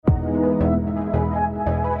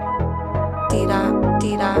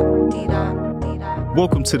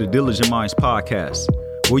Welcome to the Diligent Minds podcast,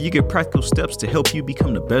 where you get practical steps to help you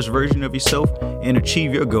become the best version of yourself and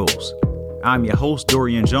achieve your goals. I'm your host,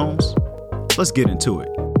 Dorian Jones. Let's get into it.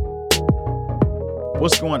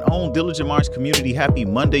 What's going on, Diligent Minds community? Happy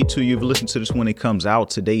Monday to you. If you listen to this when it comes out,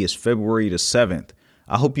 today is February the 7th.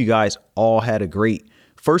 I hope you guys all had a great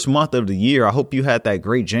first month of the year. I hope you had that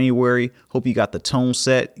great January. Hope you got the tone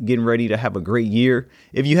set, getting ready to have a great year.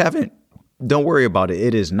 If you haven't, don't worry about it.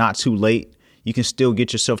 It is not too late. You can still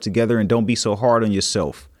get yourself together and don't be so hard on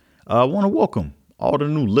yourself. I want to welcome all the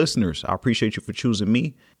new listeners. I appreciate you for choosing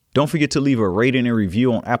me. Don't forget to leave a rating and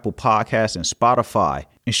review on Apple Podcasts and Spotify,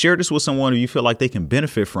 and share this with someone who you feel like they can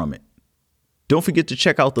benefit from it. Don't forget to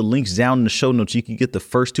check out the links down in the show notes. You can get the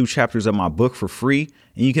first 2 chapters of my book for free.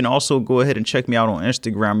 And you can also go ahead and check me out on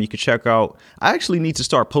Instagram. You can check out, I actually need to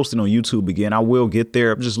start posting on YouTube again. I will get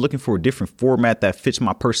there. I'm just looking for a different format that fits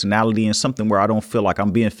my personality and something where I don't feel like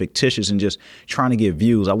I'm being fictitious and just trying to get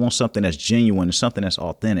views. I want something that's genuine and something that's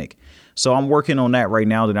authentic. So I'm working on that right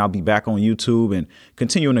now. Then I'll be back on YouTube and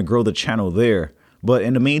continuing to grow the channel there. But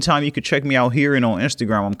in the meantime, you can check me out here and on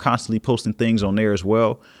Instagram. I'm constantly posting things on there as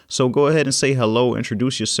well. So go ahead and say hello,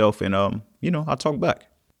 introduce yourself, and, I'll talk back.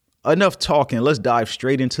 Enough talking. Let's dive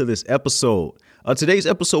straight into this episode. Today's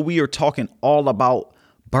episode, we are talking all about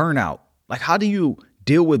burnout. Like, how do you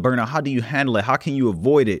deal with burnout? How do you handle it? How can you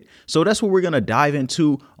avoid it? So that's what we're going to dive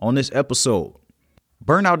into on this episode.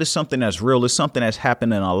 Burnout is something that's real. It's something that's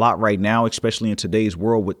happening a lot right now, especially in today's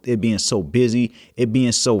world with it being so busy, it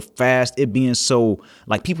being so fast, it being so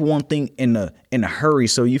like people want things in a hurry.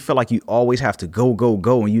 So you feel like you always have to go,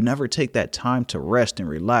 and you never take that time to rest and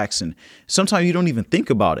relax. And sometimes you don't even think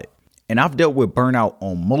about it. And I've dealt with burnout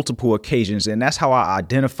on multiple occasions. And that's how I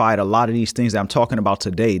identified a lot of these things that I'm talking about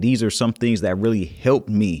today. These are some things that really helped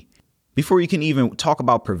me. Before you can even talk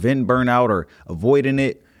about preventing burnout or avoiding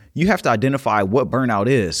it, you have to identify what burnout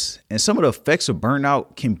is. And some of the effects of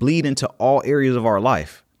burnout can bleed into all areas of our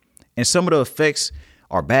life. And some of the effects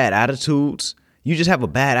are bad attitudes. You just have a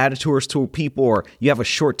bad attitude toward people, or you have a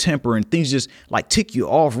short temper and things just like tick you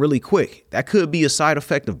off really quick. That could be a side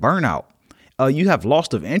effect of burnout. You have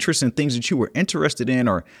loss of interest in things that you were interested in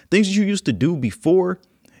or things that you used to do before.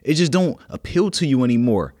 It just don't appeal to you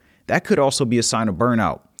anymore. That could also be a sign of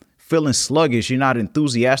burnout. Feeling sluggish, you're not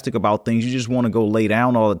enthusiastic about things. You just want to go lay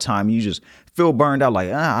down all the time. You just feel burned out, like,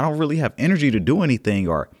 I don't really have energy to do anything,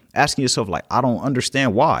 or asking yourself, like, I don't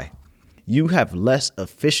understand why. You have less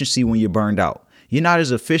efficiency when you're burned out. You're not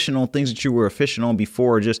as efficient on things that you were efficient on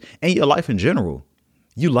before, just in your life in general.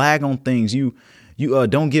 You lag on things. You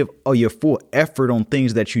don't give your full effort on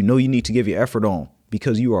things that you know you need to give your effort on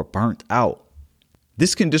because you are burnt out.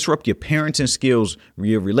 This can disrupt your parenting skills,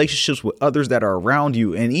 your relationships with others that are around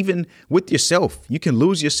you, and even with yourself. You can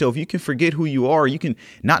lose yourself. You can forget who you are. You can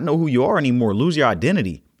not know who you are anymore, lose your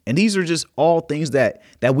identity. And these are just all things that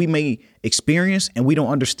we may experience and we don't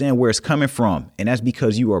understand where it's coming from. And that's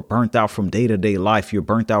because you are burnt out from day-to-day life. You're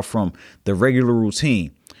burnt out from the regular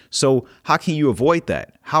routine. So how can you avoid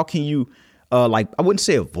that? How can you, I wouldn't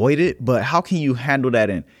say avoid it, but how can you handle that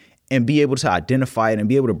and be able to identify it and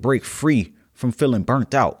be able to break free from feeling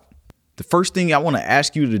burnt out? The first thing I want to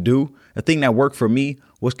ask you to do, the thing that worked for me,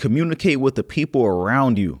 was communicate with the people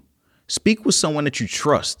around you. Speak with someone that you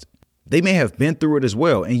trust. They may have been through it as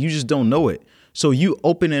well, and you just don't know it. So you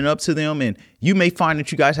open it up to them, and you may find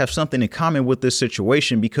that you guys have something in common with this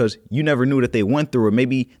situation because you never knew that they went through it.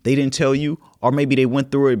 Maybe they didn't tell you, or maybe they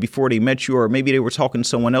went through it before they met you, or maybe they were talking to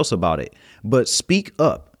someone else about it. But speak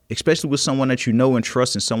up, especially with someone that you know and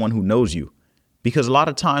trust and someone who knows you. Because a lot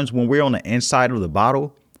of times when we're on the inside of the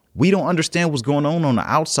bottle, we don't understand what's going on the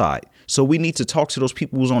outside. So we need to talk to those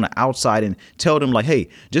people who's on the outside and tell them, like, hey,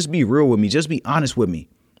 just be real with me. Just be honest with me.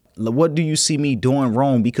 What do you see me doing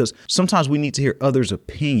wrong? Because sometimes we need to hear others'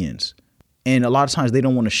 opinions. And a lot of times they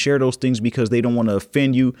don't want to share those things because they don't want to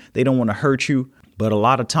offend you. They don't want to hurt you. But a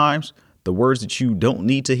lot of times the words that you don't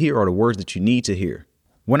need to hear are the words that you need to hear.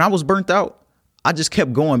 When I was burnt out, I just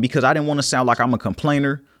kept going because I didn't want to sound like I'm a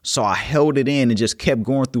complainer. So I held it in and just kept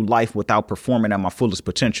going through life without performing at my fullest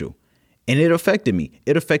potential. And it affected me.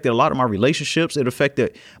 It affected a lot of my relationships. It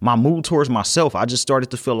affected my mood towards myself. I just started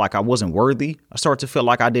to feel like I wasn't worthy. I started to feel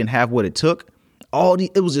like I didn't have what it took.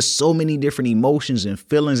 It was just so many different emotions and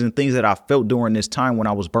feelings and things that I felt during this time when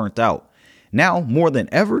I was burnt out. Now, more than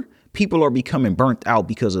ever, people are becoming burnt out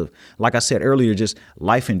because of, like I said earlier, just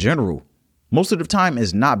life in general. Most of the time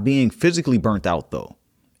is not being physically burnt out, though.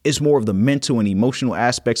 It's more of the mental and emotional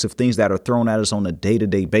aspects of things that are thrown at us on a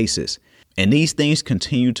day-to-day basis. And these things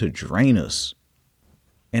continue to drain us.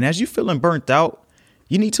 And as you're feeling burnt out,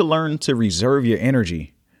 you need to learn to reserve your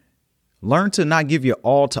energy. Learn to not give your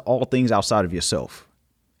all to all things outside of yourself.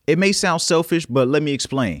 It may sound selfish, but let me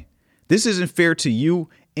explain. This isn't fair to you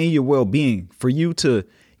and your well-being for you to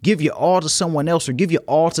give your all to someone else or give your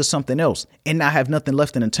all to something else and not have nothing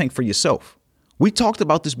left in the tank for yourself. We talked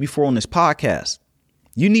about this before on this podcast.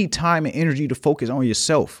 You need time and energy to focus on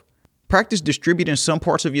yourself. Practice distributing some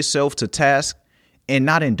parts of yourself to tasks and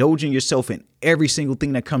not indulging yourself in every single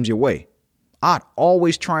thing that comes your way. I'd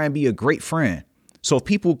always try and be a great friend. So if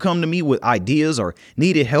people come to me with ideas or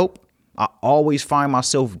needed help, I always find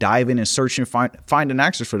myself diving and searching, finding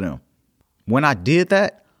answers for them. When I did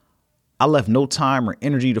that, I left no time or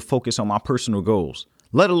energy to focus on my personal goals,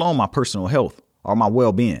 let alone my personal health or my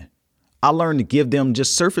well-being. I learned to give them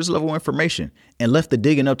just surface level information and left the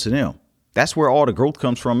digging up to them. That's where all the growth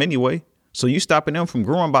comes from anyway. So you stopping them from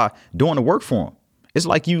growing by doing the work for them. It's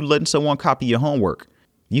like you letting someone copy your homework.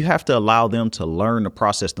 You have to allow them to learn the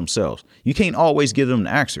process themselves. You can't always give them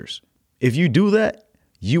the answers. If you do that,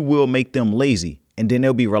 you will make them lazy and then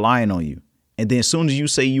they'll be relying on you. And then as soon as you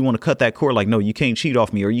say you want to cut that cord, like, no, you can't cheat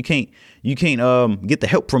off me or you can't get the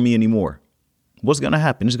help from me anymore. What's going to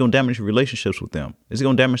happen? It's going to damage your relationships with them. It's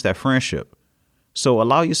going to damage that friendship. So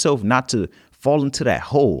allow yourself not to fall into that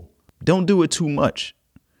hole. Don't do it too much.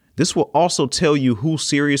 This will also tell you who's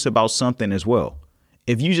serious about something as well.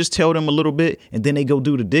 If you just tell them a little bit and then they go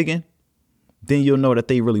do the digging, then you'll know that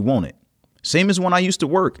they really want it. Same as when I used to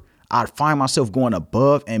work, I'd find myself going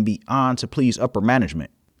above and beyond to please upper management.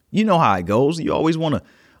 You know how it goes. You always want to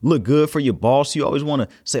look good for your boss. You always want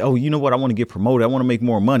to say, oh, you know what? I want to get promoted. I want to make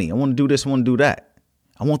more money. I want to do this. I want to do that.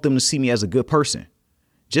 I want them to see me as a good person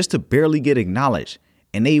just to barely get acknowledged.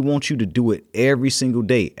 And they want you to do it every single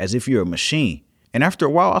day as if you're a machine. And after a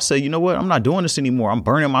while, I say, you know what? I'm not doing this anymore. I'm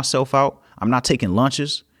burning myself out. I'm not taking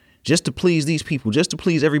lunches just to please these people, just to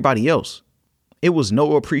please everybody else. It was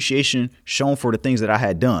no appreciation shown for the things that I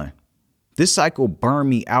had done. This cycle burned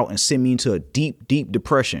me out and sent me into a deep, deep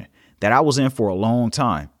depression that I was in for a long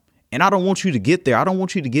time. And I don't want you to get there. I don't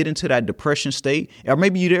want you to get into that depression state, or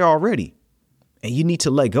maybe you're there already. And you need to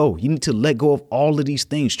let go. You need to let go of all of these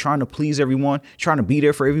things, trying to please everyone, trying to be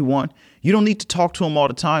there for everyone. You don't need to talk to them all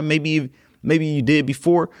the time. Maybe you did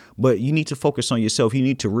before, but you need to focus on yourself. You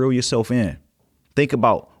need to reel yourself in. Think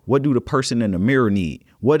about, what do the person in the mirror need?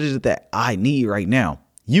 What is it that I need right now?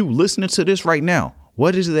 You listening to this right now.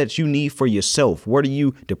 What is it that you need for yourself? What are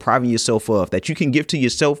you depriving yourself of that you can give to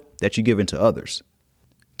yourself that you give into others?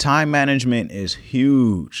 Time management is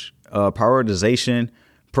huge. Prioritization,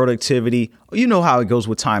 productivity. You know how it goes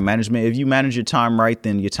with time management. If you manage your time right,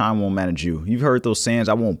 then your time won't manage you. You've heard those sayings.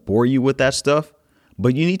 I won't bore you with that stuff,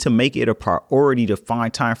 but you need to make it a priority to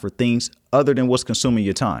find time for things other than what's consuming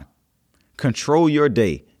your time. Control your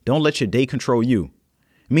day. Don't let your day control you.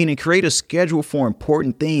 Meaning create a schedule for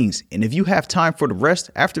important things. And if you have time for the rest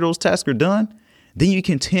after those tasks are done, then you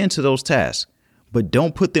can tend to those tasks, but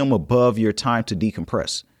don't put them above your time to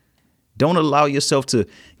decompress. Don't allow yourself to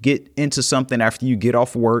get into something after you get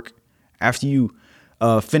off work, after you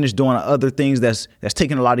finish doing other things that's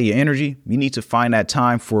taking a lot of your energy. You need to find that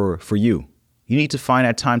time for you. You need to find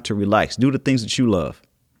that time to relax, do the things that you love.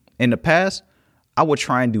 In the past, I would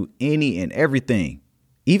try and do any and everything,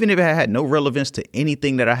 even if it had no relevance to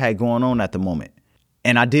anything that I had going on at the moment.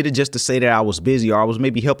 And I did it just to say that I was busy, or I was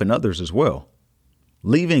maybe helping others as well.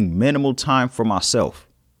 Leaving minimal time for myself.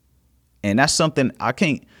 And that's something I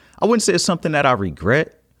wouldn't say it's something that I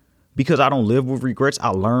regret, because I don't live with regrets. I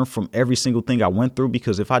learned from every single thing I went through,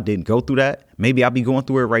 because if I didn't go through that, maybe I'd be going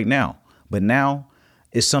through it right now. But now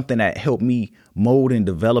it's something that helped me mold and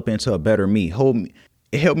develop into a better me.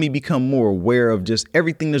 It helped me become more aware of just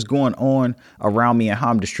everything that's going on around me and how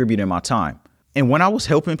I'm distributing my time. And when I was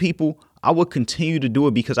helping people, I would continue to do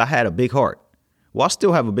it because I had a big heart. Well, I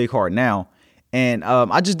still have a big heart now. And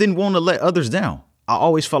I just didn't want to let others down. I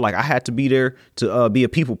always felt like I had to be there to be a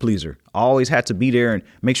people pleaser. I always had to be there and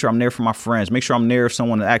make sure I'm there for my friends, make sure I'm there if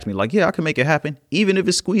someone asks me like, yeah, I can make it happen. Even if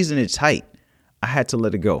it's squeezing it tight, I had to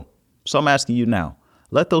let it go. So I'm asking you now,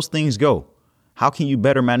 let those things go. How can you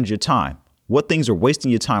better manage your time? What things are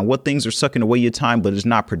wasting your time? What things are sucking away your time, but it's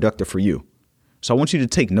not productive for you? So I want you to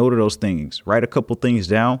take note of those things. Write a couple things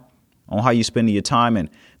down on how you're spending your time, and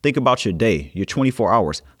think about your day, your 24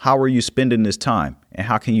 hours. How are you spending this time, and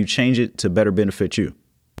how can you change it to better benefit you?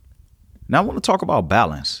 Now I want to talk about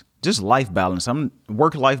balance, just life balance.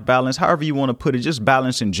 Work-life balance, however you want to put it, just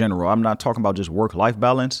balance in general. I'm not talking about just work-life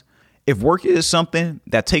balance. If work is something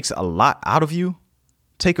that takes a lot out of you,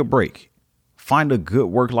 take a break. Find a good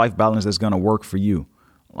work-life balance that's going to work for you.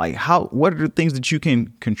 Like what are the things that you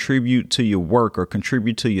can contribute to your work or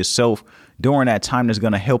contribute to yourself during that time that's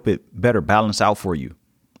going to help it better balance out for you?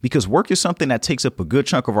 Because work is something that takes up a good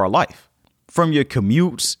chunk of our life. From your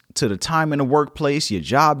commutes to the time in the workplace, your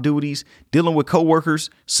job duties, dealing with coworkers.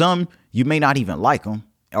 Some you may not even like them,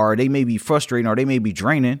 or they may be frustrating, or they may be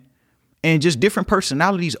draining. And just different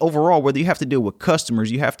personalities overall, whether you have to deal with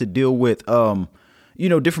customers, you have to deal with,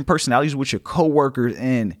 different personalities with your coworkers,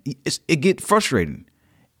 and it gets frustrating.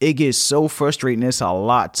 It gets so frustrating. It's a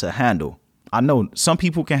lot to handle. I know some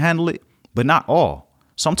people can handle it, but not all.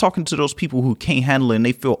 So I'm talking to those people who can't handle it and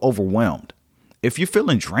they feel overwhelmed. If you're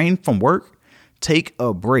feeling drained from work, take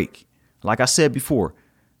a break. Like I said before,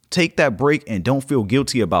 take that break and don't feel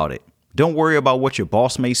guilty about it. Don't worry about what your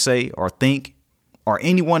boss may say or think or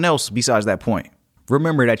anyone else besides that point.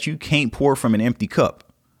 Remember that you can't pour from an empty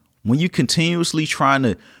cup. When you continuously trying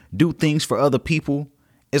to do things for other people,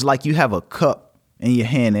 it's like you have a cup in your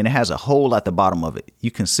hand and it has a hole at the bottom of it. You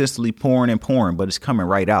consistently pouring and pouring, but it's coming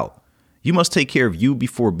right out. You must take care of you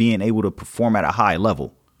before being able to perform at a high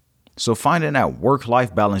level. So finding that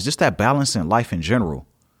work-life balance, just that balance in life in general,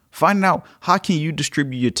 finding out how can you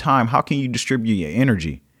distribute your time? How can you distribute your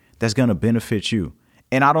energy that's going to benefit you?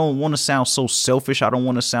 And I don't want to sound so selfish. I don't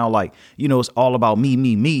want to sound like, it's all about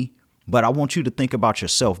me. But I want you to think about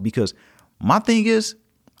yourself, because my thing is,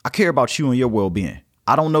 I care about you and your well-being.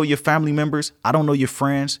 I don't know your family members. I don't know your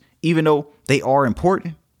friends, even though they are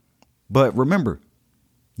important. But remember,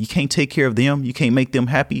 you can't take care of them. You can't make them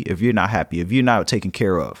happy if you're not happy, if you're not taken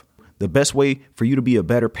care of. The best way for you to be a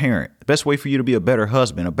better parent, the best way for you to be a better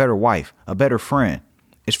husband, a better wife, a better friend,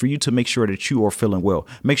 is for you to make sure that you are feeling well.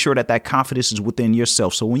 Make sure that that confidence is within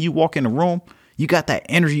yourself. So when you walk in the room, you got that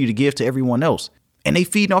energy to give to everyone else, and they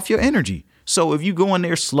feeding off your energy. So if you go in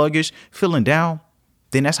there sluggish, feeling down,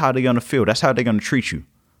 then that's how they're going to feel. That's how they're going to treat you.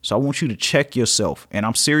 So I want you to check yourself. And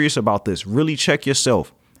I'm serious about this. Really check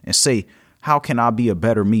yourself and say, how can I be a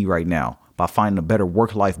better me right now? By finding a better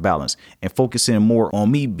work-life balance and focusing more on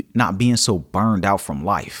me not being so burned out from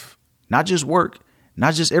life. Not just work,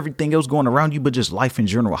 not just everything else going around you, but just life in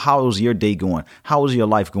general. How is your day going? How is your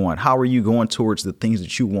life going? How are you going towards the things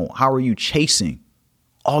that you want? How are you chasing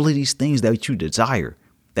all of these things that you desire,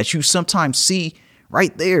 that you sometimes see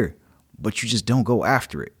right there, but you just don't go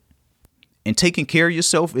after it? And taking care of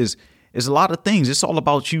yourself is a lot of things. It's all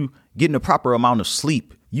about you getting the proper amount of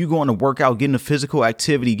sleep. You going to work out, getting the physical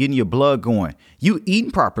activity, getting your blood going, you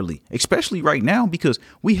eating properly, especially right now, because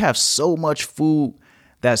we have so much food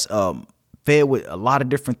that's fed with a lot of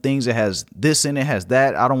different things. It has this in it, has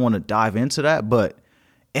that. I don't want to dive into that, but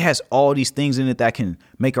it has all these things in it that can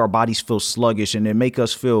make our bodies feel sluggish and then make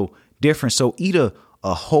us feel different. So eat a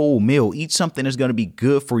whole meal, eat something that's going to be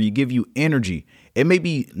good for you, give you energy. It may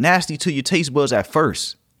be nasty to your taste buds at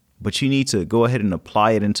first, but you need to go ahead and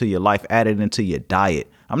apply it into your life, add it into your diet.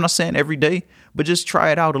 I'm not saying every day, but just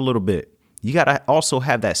try it out a little bit. You got to also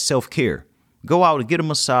have that self-care. Go out and get a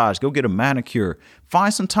massage, go get a manicure,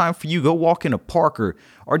 find some time for you, go walk in a park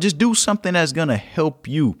or just do something that's going to help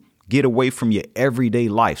you get away from your everyday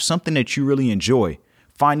life, something that you really enjoy.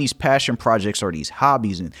 Find these passion projects or these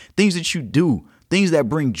hobbies and things that you do, things that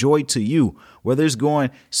bring joy to you, whether it's going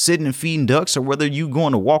sitting and feeding ducks or whether you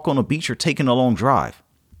going to walk on a beach or taking a long drive.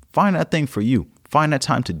 Find that thing for you. Find that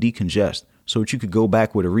time to decongest so that you could go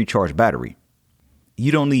back with a recharged battery.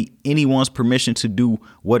 You don't need anyone's permission to do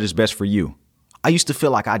what is best for you. I used to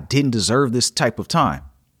feel like I didn't deserve this type of time.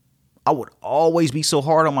 I would always be so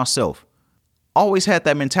hard on myself. Always had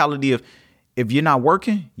that mentality of if you're not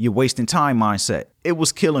working, you're wasting time mindset. It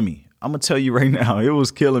was killing me. I'm going to tell you right now, it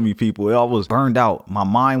was killing me, people. I was burned out. My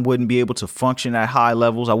mind wouldn't be able to function at high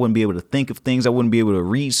levels. I wouldn't be able to think of things. I wouldn't be able to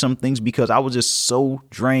read some things because I was just so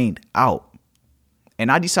drained out.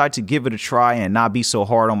 And I decided to give it a try and not be so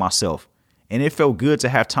hard on myself. And it felt good to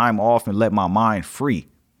have time off and let my mind free.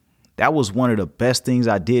 That was one of the best things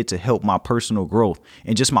I did to help my personal growth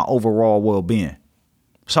and just my overall well-being.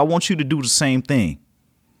 So I want you to do the same thing.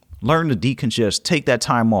 Learn to decongest. Take that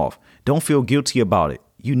time off. Don't feel guilty about it.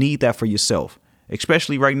 You need that for yourself,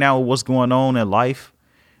 especially right now with what's going on in life.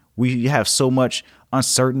 We have so much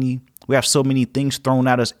uncertainty. We have so many things thrown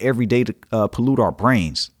at us every day to pollute our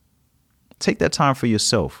brains. Take that time for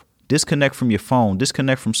yourself. Disconnect from your phone.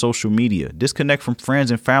 Disconnect from social media. Disconnect from friends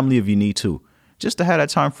and family if you need to, just to have that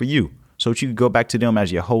time for you so that you could go back to them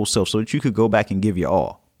as your whole self, so that you could go back and give your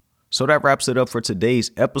all. So that wraps it up for today's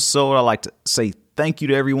episode. I'd like to say thank you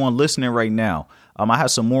to everyone listening right now. I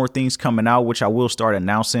have some more things coming out, which I will start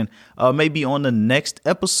announcing maybe on the next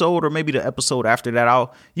episode or maybe the episode after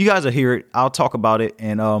that. You guys will hear it. I'll talk about it.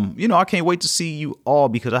 And, I can't wait to see you all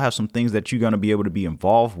because I have some things that you're going to be able to be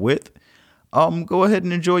involved with. Go ahead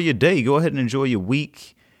and enjoy your day. Go ahead and enjoy your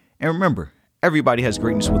week. And remember, everybody has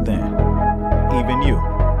greatness within, even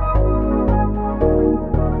you.